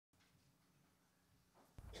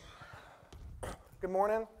Good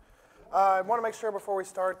morning. I want to make sure before we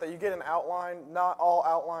start that you get an outline. Not all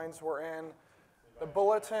outlines were in the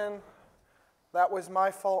bulletin. That was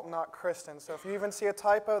my fault, not Kristen. So if you even see a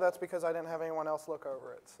typo, that's because I didn't have anyone else look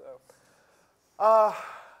over it. So, I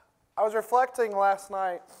was reflecting last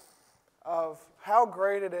night of how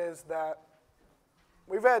great it is that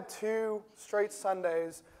we've had 2 straight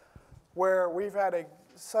Sundays where we've had a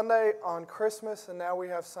Sunday on Christmas and now we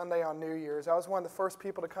have Sunday on New Year's. I was one of the first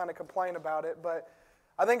people to kind of complain about it, but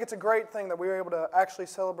I think it's a great thing that we were able to actually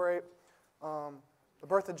celebrate the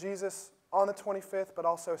birth of Jesus on the 25th, but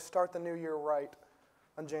also start the new year right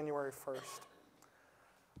on January 1st.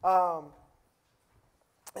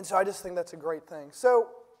 And so I just think that's a great thing. So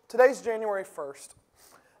today's January 1st.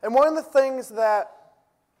 And one of the things that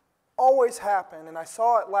always happen, and I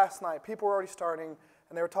saw it last night, people were already starting,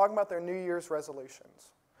 and they were talking about their New Year's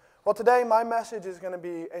resolutions. Well, today my message is going to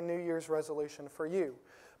be a New Year's resolution for you.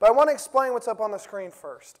 But I want to explain what's up on the screen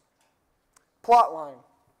first. Plot line.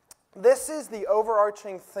 This is the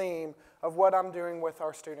overarching theme of what I'm doing with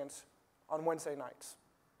our students on Wednesday nights.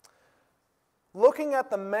 Looking at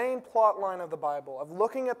the main plot line of the Bible, of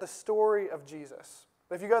looking at the story of Jesus.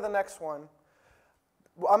 But if you go to the next one,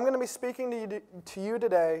 I'm going to be speaking to you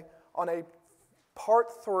today on a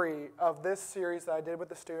part 3 of this series that I did with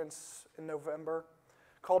the students in November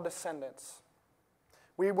called Descendants.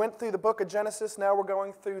 We went through the book of Genesis. Now we're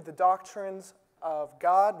going through the doctrines of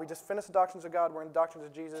God. We just finished the doctrines of God. We're in the doctrines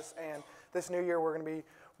of Jesus. And this new year we're going to be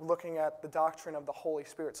looking at the doctrine of the Holy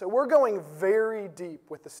Spirit. So we're going very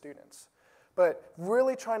deep with the students, but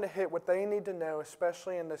really trying to hit what they need to know,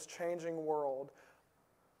 especially in this changing world.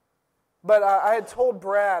 But I had told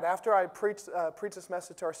Brad, after I preached this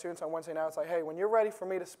message to our students on Wednesday night, I was like, hey, when you're ready for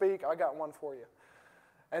me to speak, I got one for you.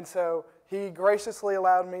 And so he graciously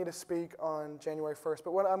allowed me to speak on January 1st.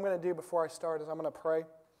 But what I'm going to do before I start is I'm going to pray,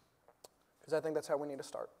 because I think that's how we need to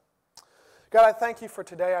start. God, I thank you for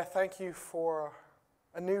today. I thank you for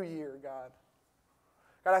a new year, God.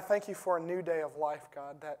 God, I thank you for a new day of life,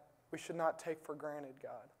 God, that we should not take for granted,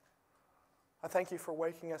 God. I thank you for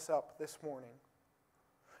waking us up this morning.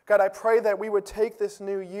 God, I pray that we would take this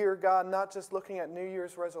new year, God, not just looking at New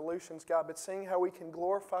Year's resolutions, God, but seeing how we can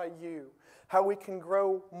glorify you, how we can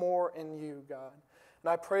grow more in you, God. And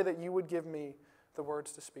I pray that you would give me the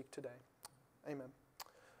words to speak today. Amen.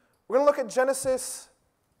 We're going to look at Genesis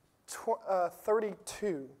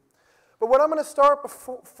 32. But what I'm going to start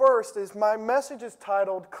first is my message is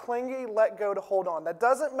titled, Clingy, Let Go to Hold On. That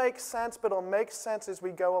doesn't make sense, but it'll make sense as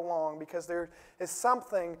we go along, because there is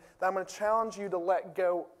something that I'm going to challenge you to let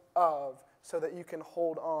go of so that you can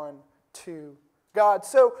hold on to God.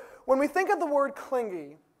 So when we think of the word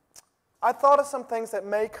clingy, I thought of some things that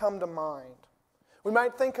may come to mind. We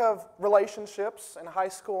might think of relationships in high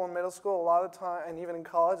school and middle school. A lot of the time, and even in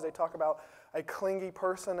college, they talk about a clingy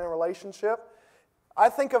person in a relationship. I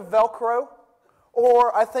think of Velcro,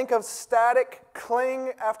 or I think of static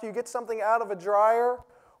cling after you get something out of a dryer,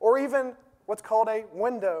 or even what's called a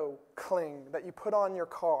window cling that you put on your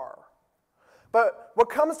car. But what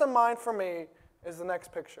comes to mind for me is the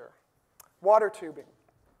next picture, water tubing.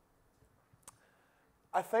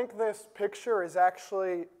 I think this picture is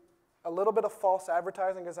actually a little bit of false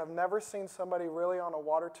advertising, because I've never seen somebody really on a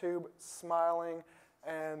water tube smiling,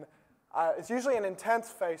 and it's usually an intense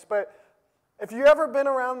face. But if you've ever been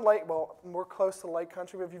around lake, well, we're close to lake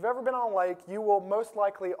country, but if you've ever been on a lake, you will most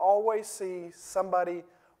likely always see somebody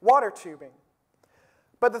water tubing.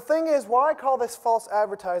 But the thing is, why I call this false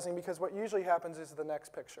advertising, because what usually happens is the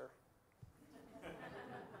next picture.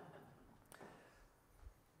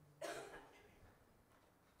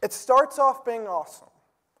 It starts off being awesome.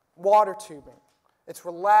 Water tubing. It's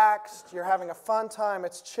relaxed, you're having a fun time,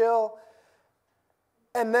 it's chill.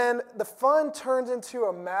 And then the fun turns into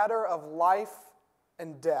a matter of life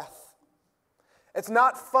and death. It's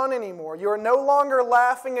not fun anymore. You are no longer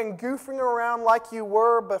laughing and goofing around like you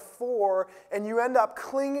were before, and you end up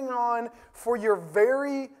clinging on for your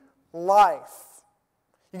very life.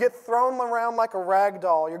 You get thrown around like a rag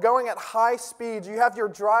doll. You're going at high speeds. You have your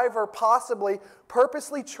driver possibly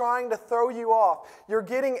purposely trying to throw you off. You're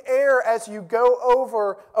getting air as you go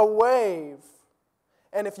over a wave.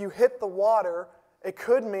 And if you hit the water, it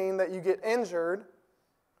could mean that you get injured,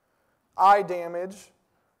 eye damage,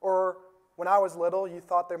 or when I was little, you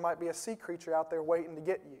thought there might be a sea creature out there waiting to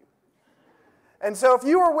get you. And so if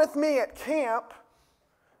you were with me at camp,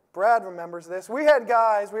 Brad remembers this, we had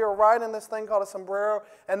guys, we were riding this thing called a sombrero,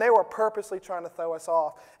 and they were purposely trying to throw us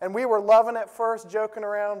off. And we were loving it first, joking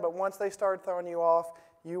around, but once they started throwing you off,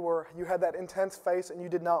 you had that intense face and you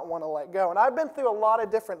did not want to let go. And I've been through a lot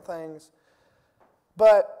of different things,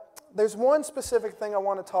 but there's one specific thing I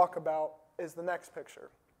want to talk about is the next picture.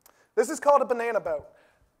 This is called a banana boat.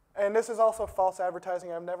 And this is also false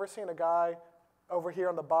advertising. I've never seen a guy over here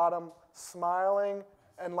on the bottom smiling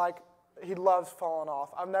and like he loves falling off.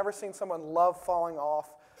 I've never seen someone love falling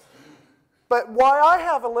off. But why I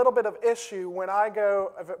have a little bit of issue when I've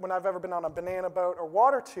ever been on a banana boat or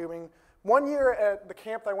water tubing, one year at the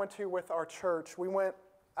camp that I went to with our church, we went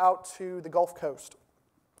out to the Gulf Coast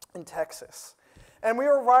in Texas. And we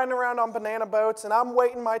were riding around on banana boats, and I'm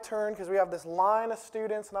waiting my turn because we have this line of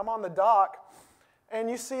students, and I'm on the dock, and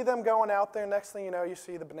you see them going out there. Next thing you know, you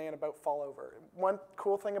see the banana boat fall over. One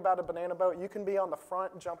cool thing about a banana boat, you can be on the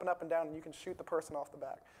front jumping up and down, and you can shoot the person off the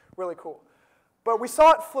back. Really cool. But we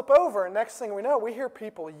saw it flip over, and next thing we know, we hear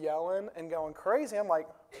people yelling and going crazy. I'm like,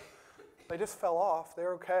 they just fell off.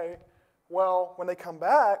 They're okay. Well, when they come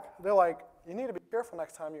back, they're like, you need to be careful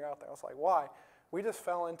next time you're out there. I was like, why? We just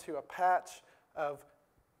fell into a patch of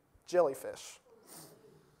jellyfish.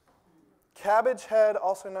 Cabbage head,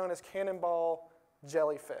 also known as cannonball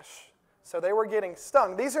jellyfish. So they were getting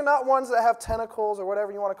stung. These are not ones that have tentacles or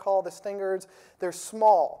whatever you want to call the stingers. They're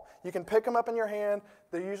small. You can pick them up in your hand.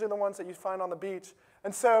 They're usually the ones that you find on the beach.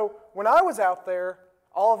 And so when I was out there,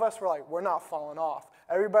 all of us were like, we're not falling off.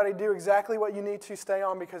 Everybody do exactly what you need to stay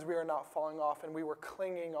on because we are not falling off. And we were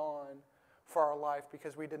clinging on for our life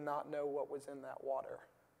because we did not know what was in that water.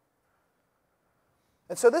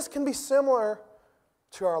 And so this can be similar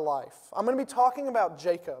to our life. I'm going to be talking about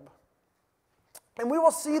Jacob. And we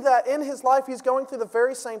will see that in his life he's going through the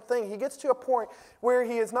very same thing. He gets to a point where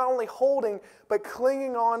he is not only holding, but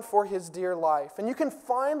clinging on for his dear life. And you can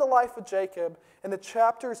find the life of Jacob in the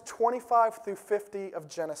chapters 25 through 50 of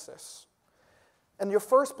Genesis. And your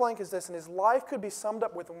first blank is this, and his life could be summed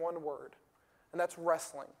up with one word, and that's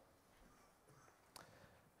wrestling.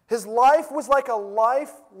 His life was like a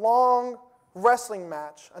lifelong wrestling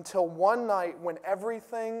match until one night when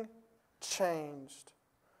everything changed.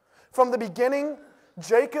 From the beginning,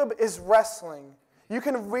 Jacob is wrestling. You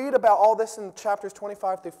can read about all this in chapters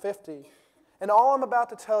 25 through 50. And all I'm about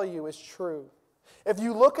to tell you is true. If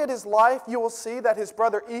you look at his life, you will see that his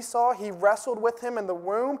brother Esau, he wrestled with him in the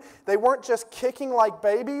womb. They weren't just kicking like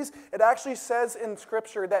babies. It actually says in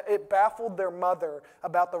Scripture that it baffled their mother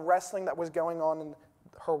about the wrestling that was going on in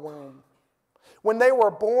her womb. When they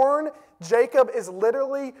were born, Jacob is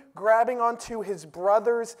literally grabbing onto his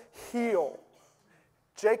brother's heel.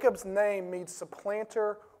 Jacob's name means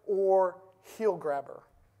supplanter or heel grabber.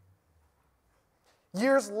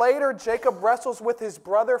 Years later, Jacob wrestles with his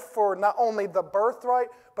brother for not only the birthright,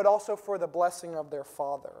 but also for the blessing of their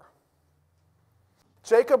father.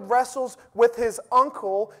 Jacob wrestles with his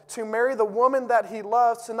uncle to marry the woman that he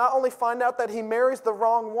loves, to not only find out that he marries the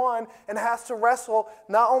wrong one and has to wrestle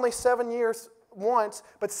not only 7 years once,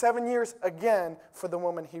 but 7 years again for the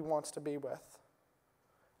woman he wants to be with.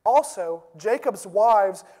 Also, Jacob's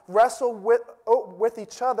wives wrestle with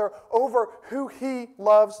each other over who he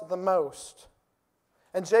loves the most.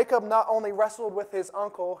 And Jacob not only wrestled with his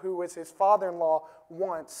uncle, who was his father-in-law,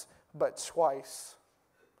 once, but twice.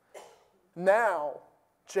 Now,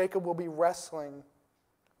 Jacob will be wrestling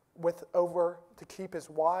over to keep his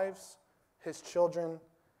wives, his children,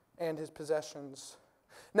 and his possessions.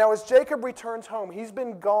 Now, as Jacob returns home, he's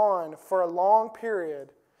been gone for a long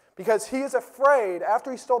period because he is afraid,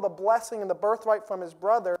 after he stole the blessing and the birthright from his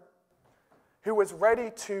brother, who was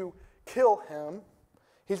ready to kill him.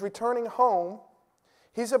 He's returning home.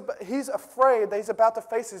 He's afraid that he's about to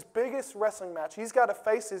face his biggest wrestling match. He's got to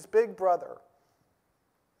face his big brother.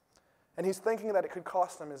 And he's thinking that it could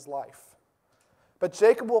cost him his life. But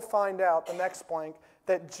Jacob will find out, the next blank,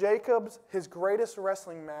 that his greatest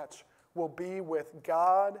wrestling match will be with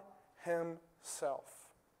God himself.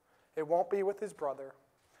 It won't be with his brother.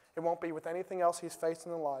 It won't be with anything else he's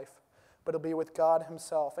facing in life, but it'll be with God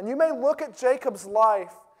himself. And you may look at Jacob's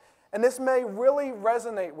life, and this may really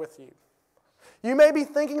resonate with you. You may be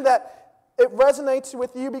thinking that it resonates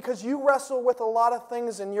with you because you wrestle with a lot of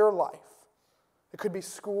things in your life. It could be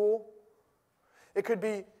school. It could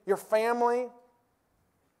be your family.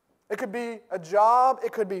 It could be a job.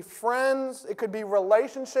 It could be friends. It could be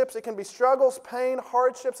relationships. It can be struggles, pain,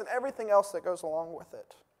 hardships, and everything else that goes along with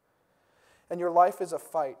it. And your life is a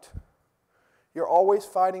fight. You're always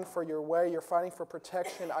fighting for your way. You're fighting for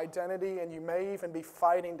protection, identity, and you may even be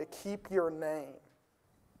fighting to keep your name.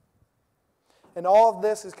 And all of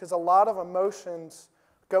this is because a lot of emotions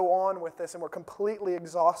go on with this, and we're completely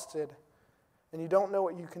exhausted. And you don't know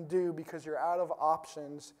what you can do because you're out of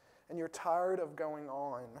options, and you're tired of going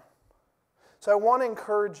on. So I want to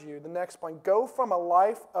encourage you, the next point, go from a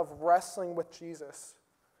life of wrestling with Jesus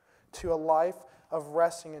to a life of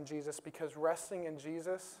resting in Jesus, because resting in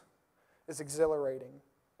Jesus is exhilarating.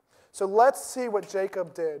 So let's see what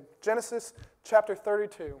Jacob did. Genesis chapter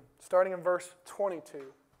 32, starting in verse 22.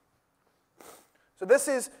 So this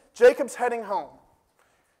is Jacob's heading home.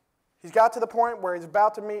 He's got to the point where he's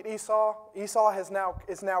about to meet Esau. Esau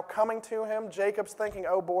is now coming to him. Jacob's thinking,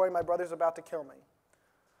 oh boy, my brother's about to kill me.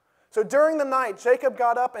 So during the night, Jacob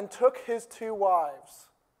got up and took his 2 wives,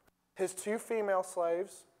 his 2 female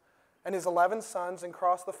slaves, and his 11 sons and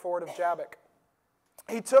crossed the ford of Jabbok.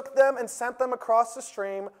 He took them and sent them across the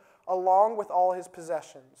stream along with all his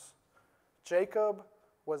possessions. Jacob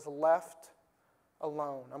was left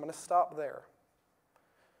alone. I'm going to stop there.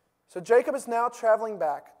 So Jacob is now traveling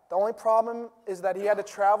back. The only problem is that he had to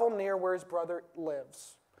travel near where his brother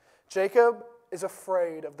lives. Jacob is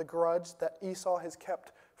afraid of the grudge that Esau has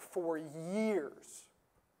kept for years.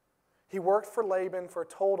 He worked for Laban for a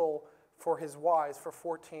total for his wives for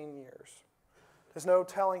 14 years. There's no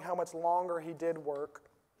telling how much longer he did work.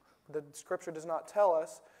 The scripture does not tell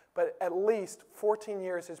us, but at least 14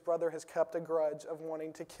 years his brother has kept a grudge of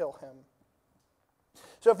wanting to kill him.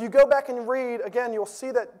 So if you go back and read, again, you'll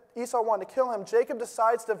see that Esau wanted to kill him. Jacob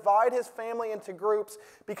decides to divide his family into groups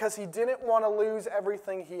because he didn't want to lose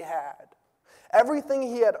everything he had. Everything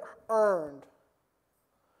he had earned.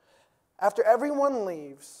 After everyone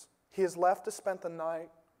leaves, he is left to spend the night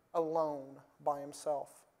alone by himself.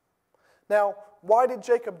 Now, why did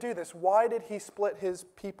Jacob do this? Why did he split his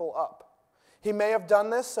people up? He may have done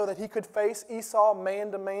this so that he could face Esau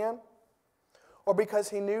man to man, or because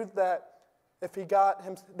he knew that if he got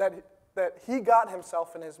him, that he got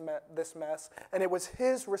himself in this mess, and it was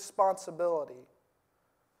his responsibility.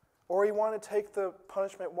 Or he wanted to take the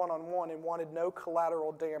punishment one-on-one and wanted no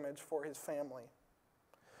collateral damage for his family.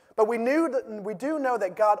 But we do know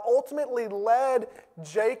that God ultimately led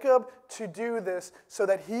Jacob to do this so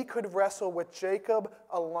that he could wrestle with Jacob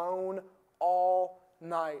alone all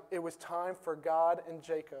night. It was time for God and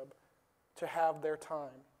Jacob to have their time.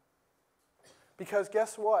 Because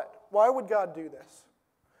guess what? Why would God do this?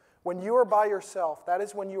 When you are by yourself, that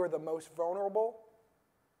is when you are the most vulnerable.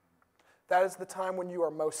 That is the time when you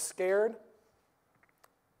are most scared.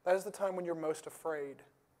 That is the time when you're most afraid,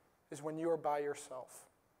 is when you are by yourself.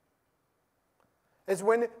 It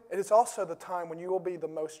is also the time when you will be the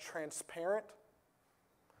most transparent,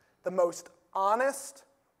 the most honest,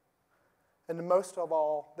 and most of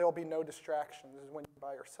all, there will be no distractions is when you're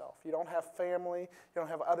by yourself. You don't have family. You don't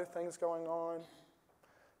have other things going on.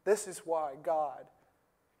 This is why God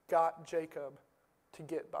got Jacob to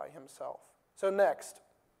get by himself. So next.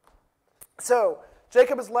 So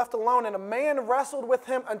Jacob is left alone, and a man wrestled with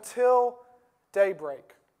him until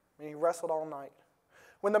daybreak. I mean, he wrestled all night.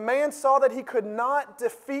 When the man saw that he could not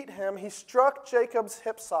defeat him, he struck Jacob's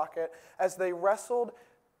hip socket as they wrestled,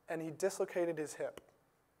 and he dislocated his hip.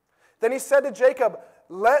 Then he said to Jacob,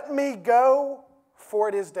 "Let me go, for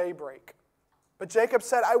it is daybreak." But Jacob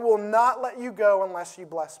said, "I will not let you go unless you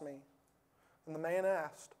bless me." And the man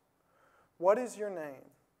asked, "What is your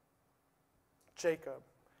name?" "Jacob,"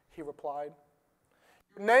 he replied.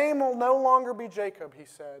 "Your name will no longer be Jacob," he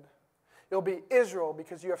said. "It will be Israel,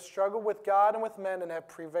 because you have struggled with God and with men and have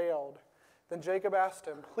prevailed." Then Jacob asked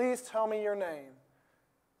him, "Please tell me your name."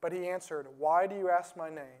 But he answered, "Why do you ask my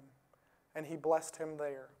name?" And he blessed him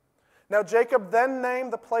there. Now Jacob then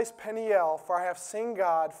named the place Peniel, "For I have seen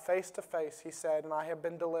God face to face," he said, "and I have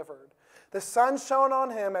been delivered." The sun shone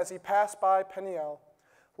on him as he passed by Peniel,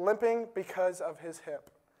 limping because of his hip.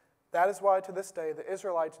 That is why to this day the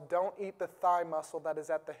Israelites don't eat the thigh muscle that is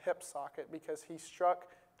at the hip socket, because he struck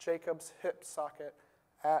Jacob's hip socket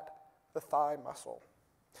at the thigh muscle.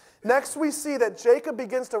 Next we see that Jacob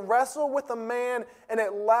begins to wrestle with a man, and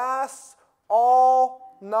it lasts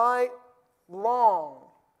all night long.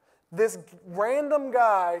 This random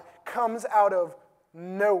guy comes out of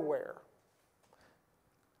nowhere.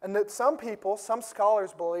 And that some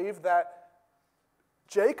scholars believe that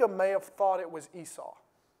Jacob may have thought it was Esau.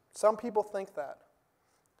 Some people think that.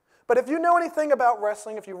 But if you know anything about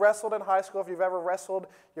wrestling, if you wrestled in high school, if you've ever wrestled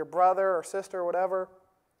your brother or sister or whatever,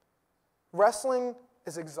 wrestling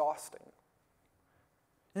is exhausting.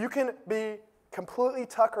 You can be completely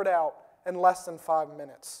tuckered out in less than 5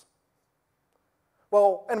 minutes.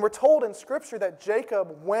 Well, and we're told in Scripture that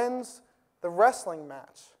Jacob wins the wrestling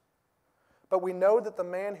match. But we know that the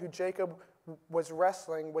man who Jacob was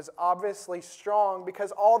wrestling was obviously strong,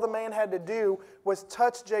 because all the man had to do was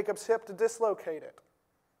touch Jacob's hip to dislocate it.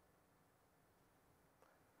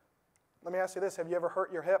 Let me ask you this. Have you ever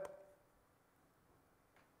hurt your hip?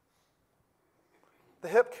 The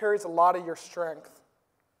hip carries a lot of your strength.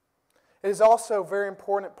 It is also a very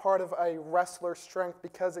important part of a wrestler's strength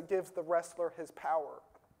because it gives the wrestler his power.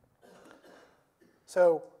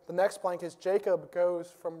 So the next blank is Jacob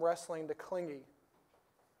goes from wrestling to clingy.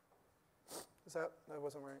 That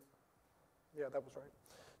wasn't right. Yeah, that was right.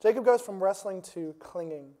 Jacob goes from wrestling to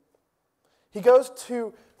clinging. He goes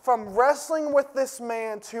from wrestling with this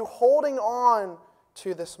man to holding on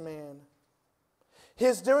to this man. He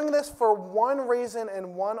is doing this for one reason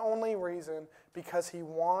and one only reason, because he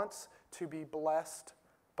wants to be blessed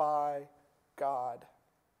by God.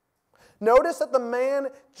 Notice that the man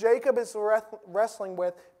Jacob is wrestling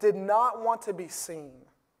with did not want to be seen,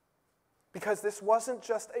 because this wasn't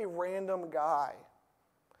just a random guy.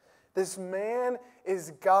 This man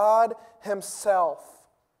is God himself.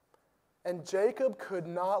 And Jacob could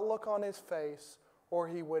not look on his face or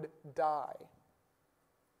he would die.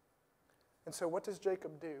 And so what does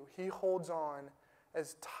Jacob do? He holds on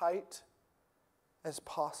as tight as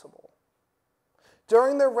possible.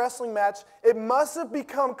 During their wrestling match, it must have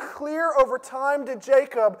become clear over time to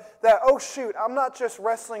Jacob that, oh shoot, I'm not just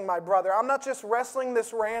wrestling my brother. I'm not just wrestling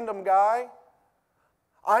this random guy.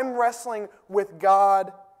 I'm wrestling with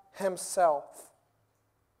God himself.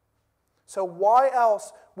 So why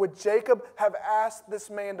else would Jacob have asked this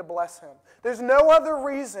man to bless him? There's no other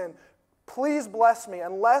reason, please bless me,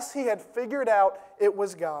 unless he had figured out it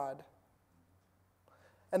was God.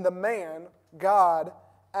 And the man, God,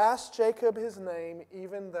 asked Jacob his name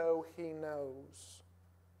even though he knows.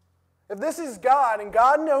 If this is God and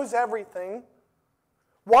God knows everything,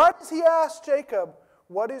 why does he ask Jacob,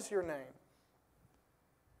 what is your name?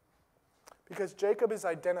 Because Jacob is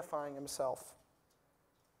identifying himself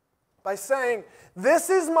by saying, this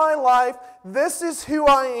is my life, this is who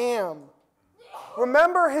I am.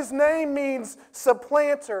 Remember, his name means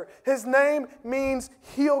supplanter. His name means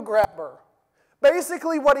heel grabber.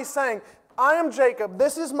 Basically what he's saying, I am Jacob,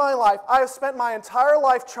 this is my life. I have spent my entire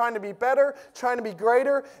life trying to be better, trying to be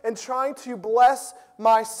greater, and trying to bless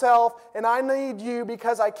myself, and I need you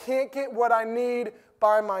because I can't get what I need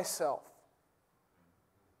by myself.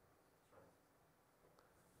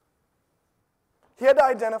 He had to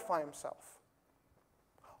identify himself.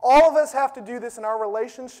 All of us have to do this in our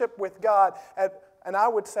relationship with God, and I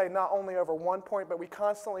would say not only over one point, but we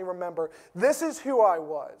constantly remember, this is who I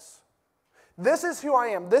was. This is who I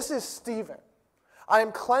am. This is Stephen. I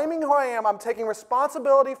am claiming who I am. I'm taking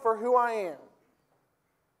responsibility for who I am.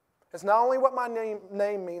 It's not only what my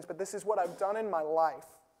name means, but this is what I've done in my life.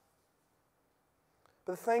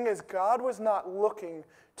 But the thing is, God was not looking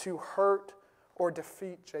to hurt or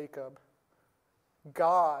defeat Jacob.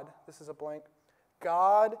 God, this is a blank,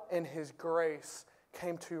 God in his grace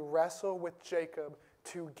came to wrestle with Jacob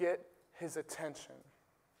to get his attention.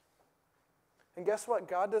 And guess what?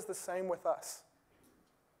 God does the same with us.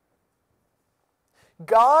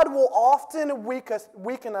 God will often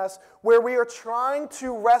weaken us where we are trying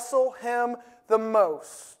to wrestle him the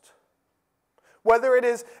most. Whether it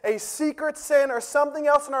is a secret sin or something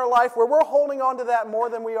else in our life where we're holding on to that more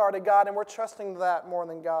than we are to God, and we're trusting that more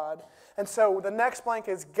than God. And so the next blank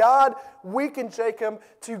is God weakened Jacob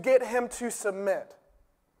to get him to submit.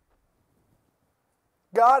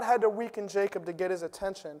 God had to weaken Jacob to get his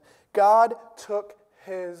attention. God took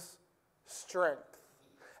his strength.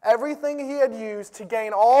 Everything he had used to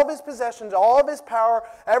gain all of his possessions, all of his power,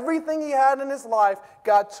 everything he had in his life,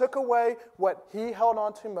 God took away what he held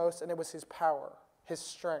on to most, and it was his power, his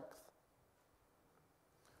strength.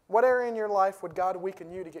 What area in your life would God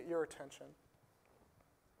weaken you to get your attention?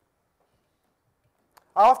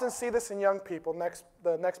 I often see this in young people.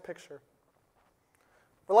 The next picture.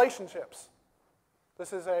 Relationships.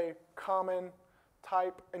 This is a common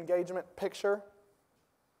type engagement picture.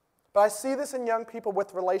 But I see this in young people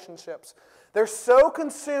with relationships. They're so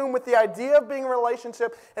consumed with the idea of being in a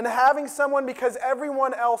relationship and having someone because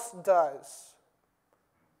everyone else does.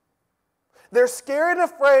 They're scared and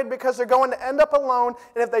afraid because they're going to end up alone,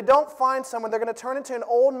 and if they don't find someone, they're going to turn into an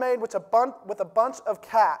old maid with a bunch of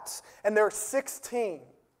cats, and they're 16.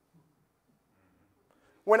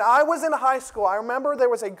 When I was in high school, I remember there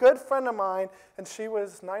was a good friend of mine, and she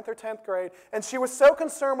was 9th or 10th grade, and she was so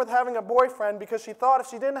concerned with having a boyfriend because she thought if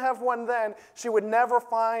she didn't have one then, she would never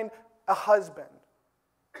find a husband.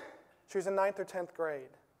 She was in 9th or 10th grade.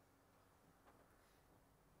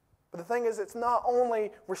 But the thing is, it's not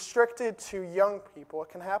only restricted to young people. It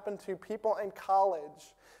can happen to people in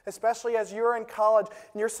college, especially as you're in college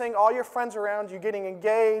and you're seeing all your friends around you getting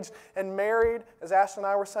engaged and married. As Ashley and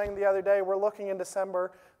I were saying the other day, we're looking in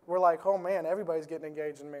December. We're like, oh man, everybody's getting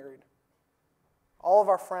engaged and married. All of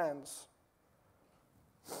our friends.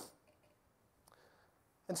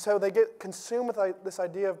 And so they get consumed with this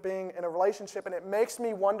idea of being in a relationship, and it makes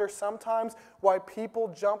me wonder sometimes why people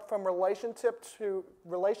jump from relationship to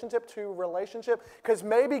relationship, because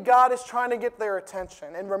maybe God is trying to get their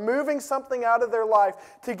attention and removing something out of their life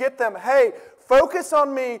to get them, hey, focus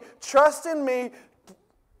on me, trust in me,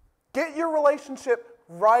 get your relationship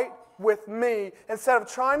right with me instead of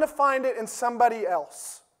trying to find it in somebody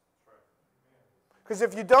else. Because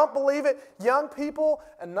if you don't believe it, young people,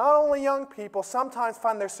 and not only young people, sometimes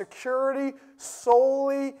find their security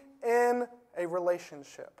solely in a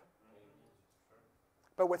relationship.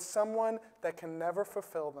 But with someone that can never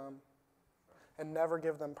fulfill them and never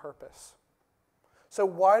give them purpose. So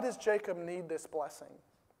why does Jacob need this blessing?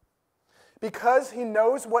 Because he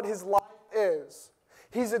knows what his life is.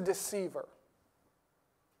 He's a deceiver.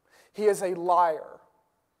 He is a liar.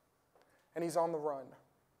 And he's on the run.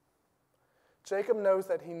 Jacob knows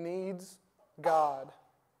that he needs God.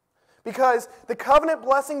 Because the covenant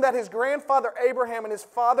blessing that his grandfather Abraham and his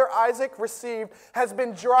father Isaac received has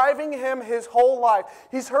been driving him his whole life.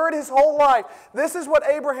 He's heard his whole life, this is what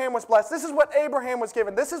Abraham was blessed. This is what Abraham was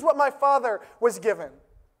given. This is what my father was given.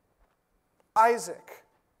 Isaac.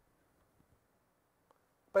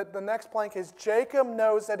 But the next blank is Jacob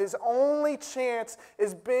knows that his only chance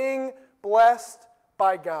is being blessed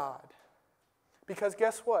by God. Because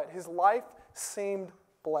guess what? His life seemed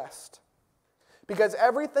blessed. Because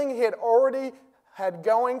everything he had already had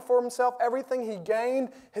going for himself, everything he gained,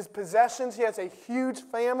 his possessions, he has a huge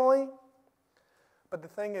family. But the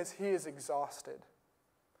thing is, he is exhausted.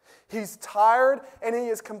 He's tired and he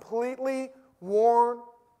is completely worn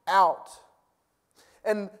out.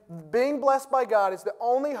 And being blessed by God is the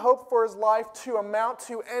only hope for his life to amount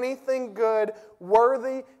to anything good,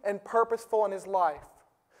 worthy, and purposeful in his life.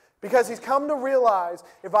 Because he's come to realize,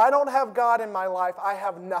 if I don't have God in my life, I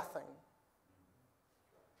have nothing.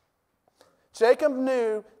 Jacob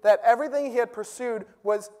knew that everything he had pursued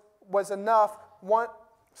was enough.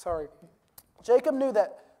 Jacob knew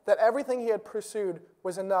that everything he had pursued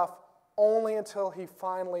was enough only until he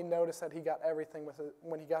finally noticed that he got everything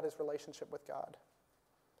when he got his relationship with God.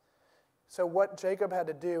 So what Jacob had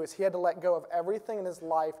to do is he had to let go of everything in his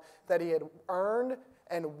life that he had earned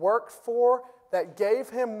and worked for, that gave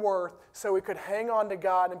him worth, so he could hang on to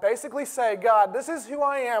God and basically say, God, this is who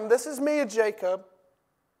I am. This is me, Jacob.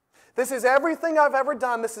 This is everything I've ever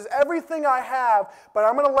done. This is everything I have, but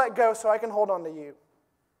I'm going to let go so I can hold on to you.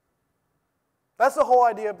 That's the whole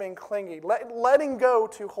idea of being clingy, letting go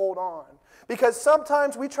to hold on. Because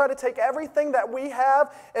sometimes we try to take everything that we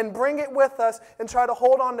have and bring it with us and try to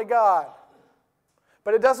hold on to God.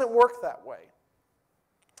 But it doesn't work that way.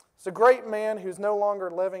 It's a great man who's no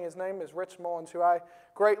longer living. His name is Rich Mullins, who I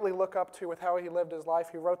greatly look up to with how he lived his life.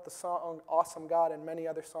 He wrote the song Awesome God and many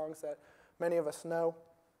other songs that many of us know.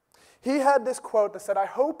 He had this quote that said, I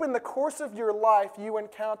hope in the course of your life you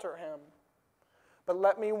encounter him. But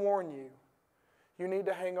let me warn you, you need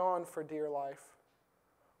to hang on for dear life,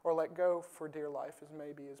 or let go for dear life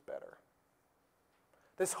is better.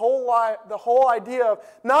 The whole idea of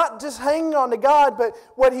not just hanging on to God, but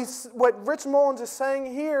what Rich Mullins is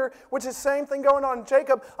saying here, which is the same thing going on in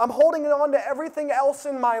Jacob, I'm holding on to everything else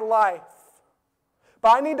in my life.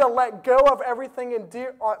 But I need to let go of everything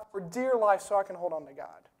for dear life so I can hold on to God.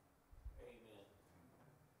 Amen.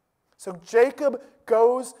 So Jacob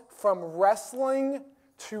goes from wrestling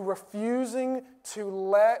to refusing to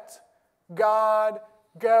let God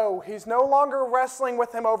go. He's no longer wrestling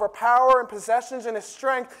with him over power and possessions and his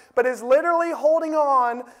strength, but is literally holding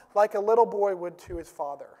on like a little boy would to his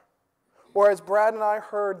father. Or as Brad and I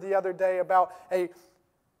heard the other day about a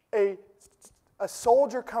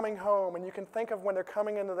soldier coming home, and you can think of when they're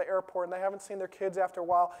coming into the airport and they haven't seen their kids after a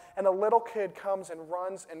while, and a little kid comes and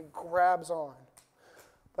runs and grabs on.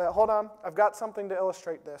 But hold on, I've got something to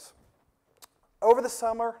illustrate this. Over the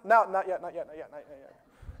summer, not yet.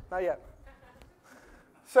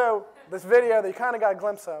 So, this video that you kind of got a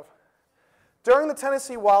glimpse of. During the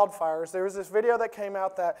Tennessee wildfires, there was this video that came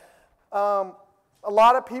out that a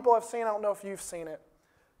lot of people have seen. I don't know if you've seen it.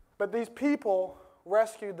 But these people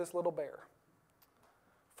rescued this little bear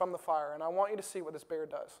from the fire. And I want you to see what this bear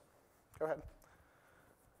does. Go ahead.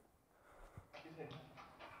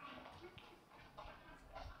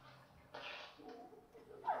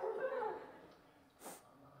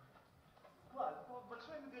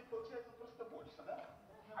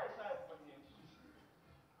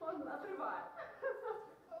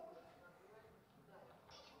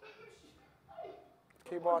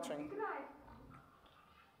 Keep watching.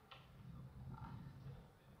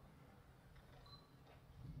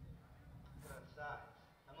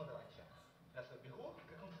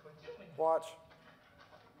 Watch.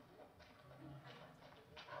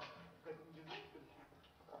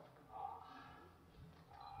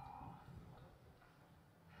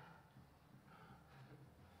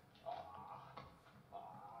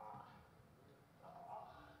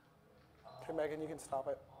 Okay, Megan, you can stop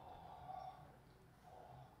it.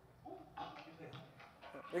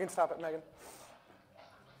 You can stop it, Megan.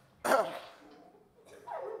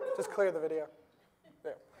 Just clear the video.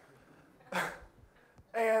 There.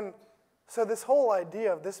 And so this whole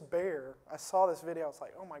idea of this bear, I saw this video, I was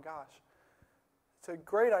like, oh my gosh. It's a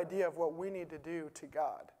great idea of what we need to do to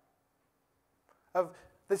God. Of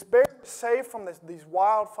this bear saved from these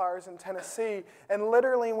wildfires in Tennessee, and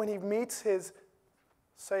literally when he meets his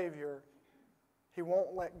Savior, he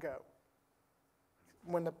won't let go.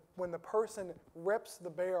 When the person rips the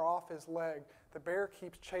bear off his leg, the bear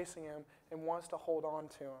keeps chasing him and wants to hold on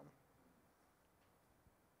to him.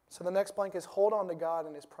 So the next blank is hold on to God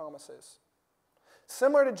and His promises.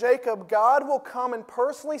 Similar to Jacob, God will come and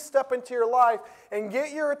personally step into your life and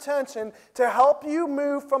get your attention to help you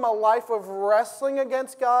move from a life of wrestling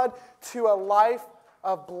against God to a life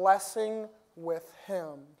of blessing with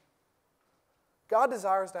Him. God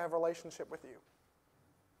desires to have a relationship with you.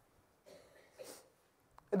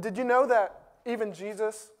 And did you know that even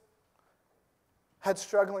Jesus had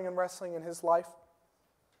struggling and wrestling in His life?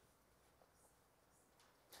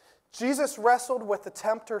 Jesus wrestled with the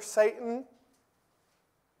tempter Satan,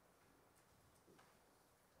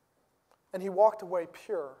 and He walked away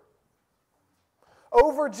pure.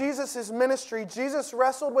 Over Jesus' ministry, Jesus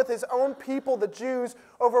wrestled with His own people, the Jews,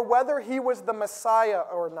 over whether He was the Messiah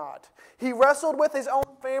or not. He wrestled with His own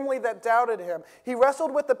family that doubted Him. He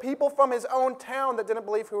wrestled with the people from His own town that didn't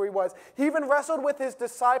believe who He was. He even wrestled with His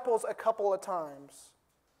disciples a couple of times.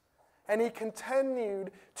 And He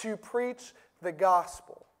continued to preach the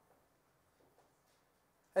gospel.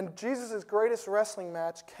 And Jesus' greatest wrestling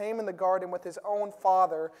match came in the garden with His own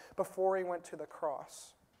Father before He went to the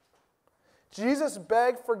cross. Jesus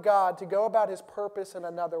begged for God to go about His purpose in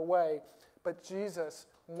another way, but Jesus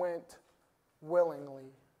went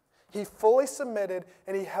willingly. He fully submitted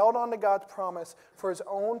and He held on to God's promise for His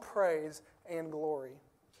own praise and glory.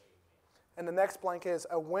 And the next blank is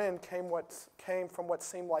a win came from what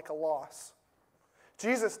seemed like a loss.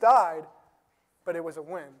 Jesus died, but it was a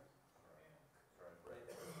win.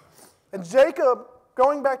 And Jacob,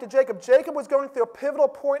 going back to Jacob, Jacob was going through a pivotal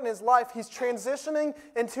point in his life. He's transitioning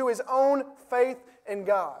into his own faith in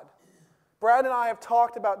God. Brad and I have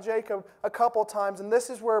talked about Jacob a couple times, and this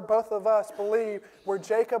is where both of us believe where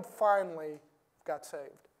Jacob finally got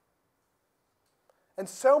saved. And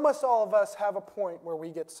so must all of us have a point where we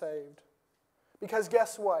get saved. Because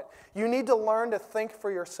guess what? You need to learn to think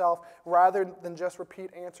for yourself rather than just repeat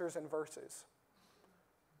answers and verses.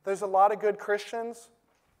 There's a lot of good Christians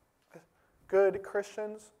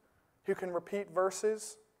who can repeat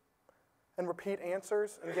verses and repeat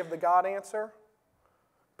answers and give the God answer,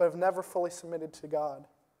 but have never fully submitted to God.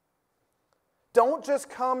 Don't just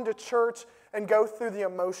come to church and go through the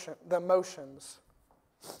emotions.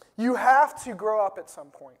 You have to grow up at some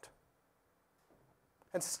point.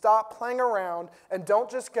 And stop playing around and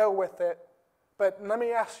don't just go with it. But let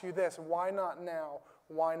me ask you this, why not now?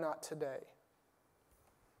 Why not today?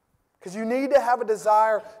 Because you need to have a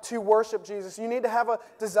desire to worship Jesus. You need to have a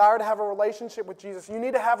desire to have a relationship with Jesus. You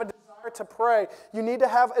need to have a desire to pray. You need to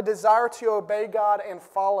have a desire to obey God and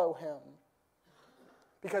follow Him.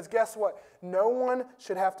 Because guess what? No one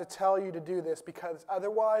should have to tell you to do this, because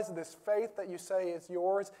otherwise this faith that you say is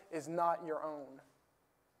yours is not your own.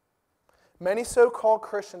 Many so-called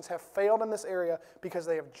Christians have failed in this area because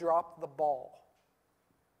they have dropped the ball.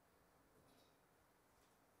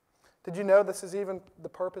 Did you know this is even the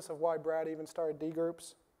purpose of why Brad even started D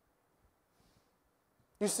groups?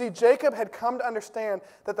 You see, Jacob had come to understand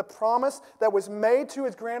that the promise that was made to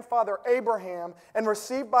his grandfather Abraham and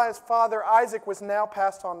received by his father Isaac was now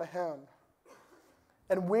passed on to him.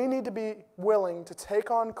 And we need to be willing to take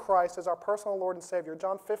on Christ as our personal Lord and Savior.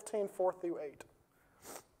 John 15, 4 through 8.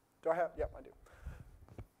 Do I have? Yep, I do.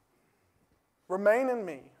 Remain in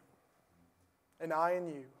me, and I in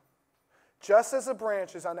you. Just as a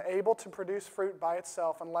branch is unable to produce fruit by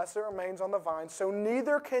itself unless it remains on the vine, so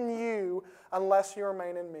neither can you unless you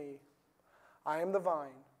remain in me. I am the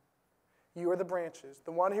vine. You are the branches.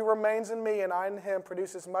 The one who remains in me and I in him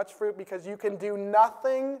produces much fruit, because you can do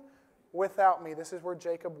nothing without me. This is where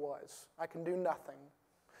Jacob was. I can do nothing.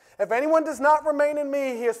 If anyone does not remain in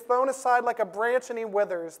me, he is thrown aside like a branch and he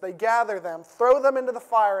withers. They gather them, throw them into the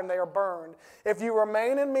fire, and they are burned. If you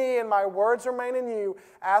remain in me and my words remain in you,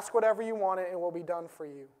 ask whatever you want and it will be done for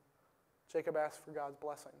you. Jacob asked for God's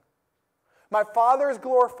blessing. My Father is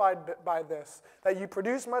glorified by this, that you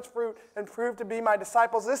produce much fruit and prove to be my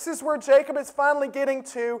disciples. This is where Jacob is finally getting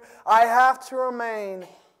to. I have to remain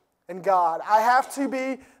in God. I have to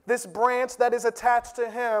be this branch that is attached to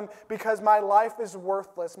Him, because my life is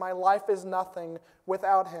worthless. My life is nothing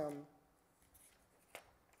without Him.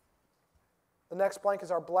 The next blank is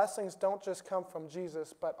our blessings don't just come from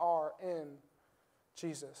Jesus, but are in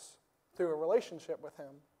Jesus through a relationship with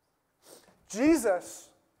Him. Jesus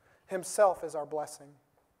Himself is our blessing.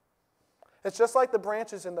 It's just like the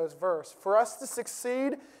branches in those verses. For us to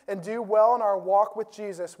succeed and do well in our walk with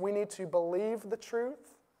Jesus, we need to believe the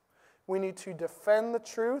truth. We need to defend the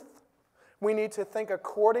truth. We need to think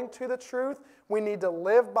according to the truth. We need to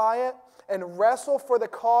live by it and wrestle for the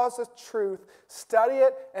cause of truth, study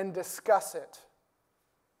it, and discuss it.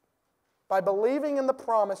 By believing in the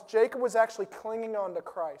promise, Jacob was actually clinging on to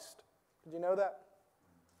Christ. Did you know that?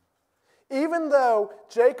 Even though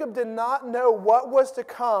Jacob did not know what was to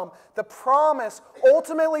come, the promise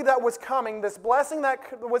ultimately that was coming, this blessing that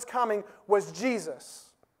was coming, was Jesus.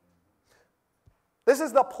 This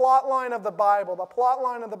is the plot line of the Bible. The plot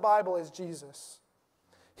line of the Bible is Jesus.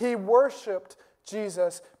 He worshiped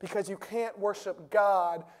Jesus because you can't worship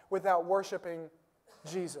God without worshiping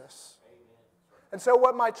Jesus. And so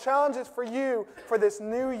what my challenge is for you for this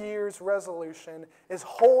New Year's resolution is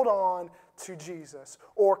hold on to Jesus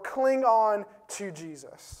or cling on to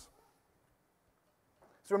Jesus.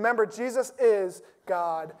 So remember, Jesus is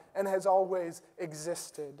God and has always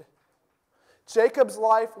existed. Jacob's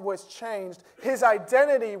life was changed. His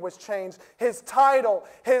identity was changed. His title,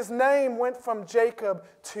 his name went from Jacob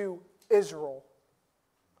to Israel.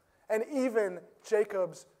 And even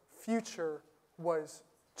Jacob's future was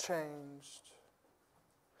changed.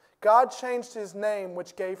 God changed his name,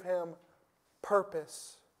 which gave him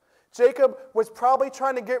purpose. Jacob was probably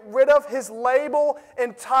trying to get rid of his label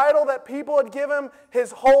and title that people had given him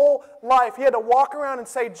his whole life. He had to walk around and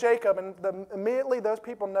say Jacob, and immediately those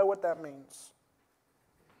people know what that means.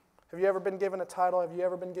 Have you ever been given a title? Have you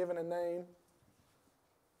ever been given a name?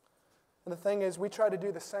 And the thing is, we try to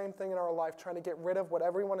do the same thing in our life, trying to get rid of what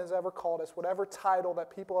everyone has ever called us, whatever title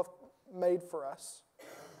that people have made for us.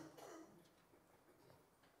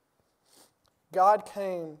 God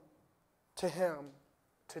came to him,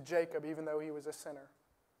 to Jacob, even though he was a sinner.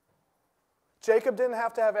 Jacob didn't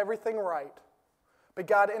have to have everything right, but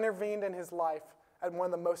God intervened in his life at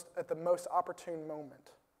the most opportune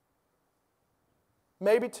moment.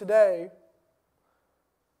 Maybe today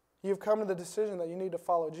you've come to the decision that you need to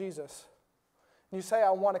follow Jesus. And you say,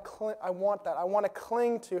 I want that. I want to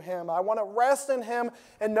cling to him. I want to rest in him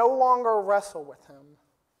and no longer wrestle with him.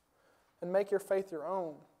 And make your faith your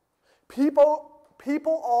own.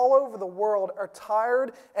 People all over the world are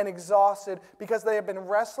tired and exhausted because they have been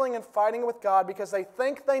wrestling and fighting with God because they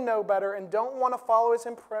think they know better and don't want to follow his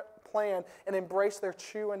plan and embrace their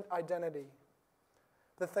true identity.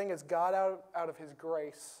 The thing is, God out of his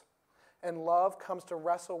grace and love comes to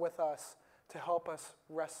wrestle with us to help us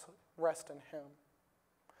rest in him.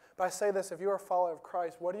 But I say this, if you are a follower of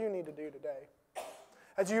Christ, what do you need to do today?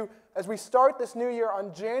 As we start this new year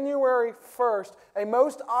on January 1st, a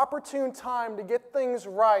most opportune time to get things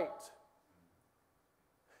right.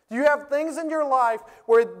 You have things in your life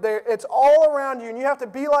where it's all around you, and you have to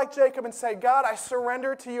be like Jacob and say, God, I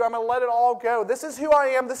surrender to you. I'm going to let it all go. This is who I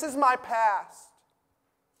am. This is my past.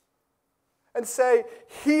 And say,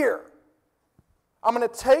 here, I'm going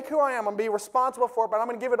to take who I am. I'm going to be responsible for it, but I'm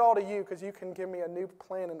going to give it all to you because you can give me a new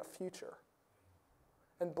plan in the future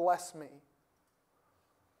and bless me.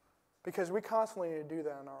 Because we constantly need to do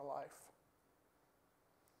that in our life.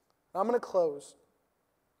 I'm going to close.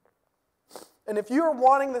 And if you are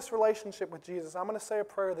wanting this relationship with Jesus, I'm going to say a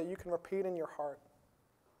prayer that you can repeat in your heart.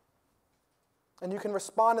 And you can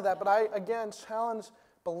respond to that. But I, again, challenge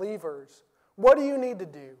believers. What do you need to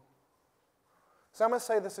do? So I'm going to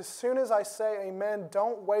say this. As soon as I say amen,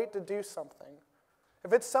 don't wait to do something.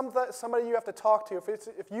 If it's somebody you have to talk to,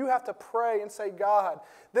 if you have to pray and say, God,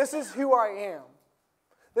 this is who I am.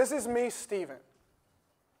 This is me, Stephen.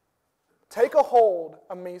 Take a hold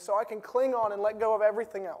of me so I can cling on and let go of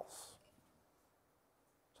everything else.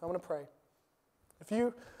 So I'm going to pray. If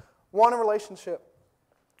you want a relationship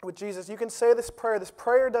with Jesus, you can say this prayer. This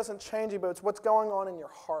prayer doesn't change you, but it's what's going on in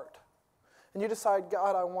your heart. And you decide,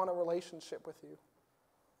 God, I want a relationship with you.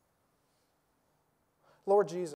 Lord Jesus.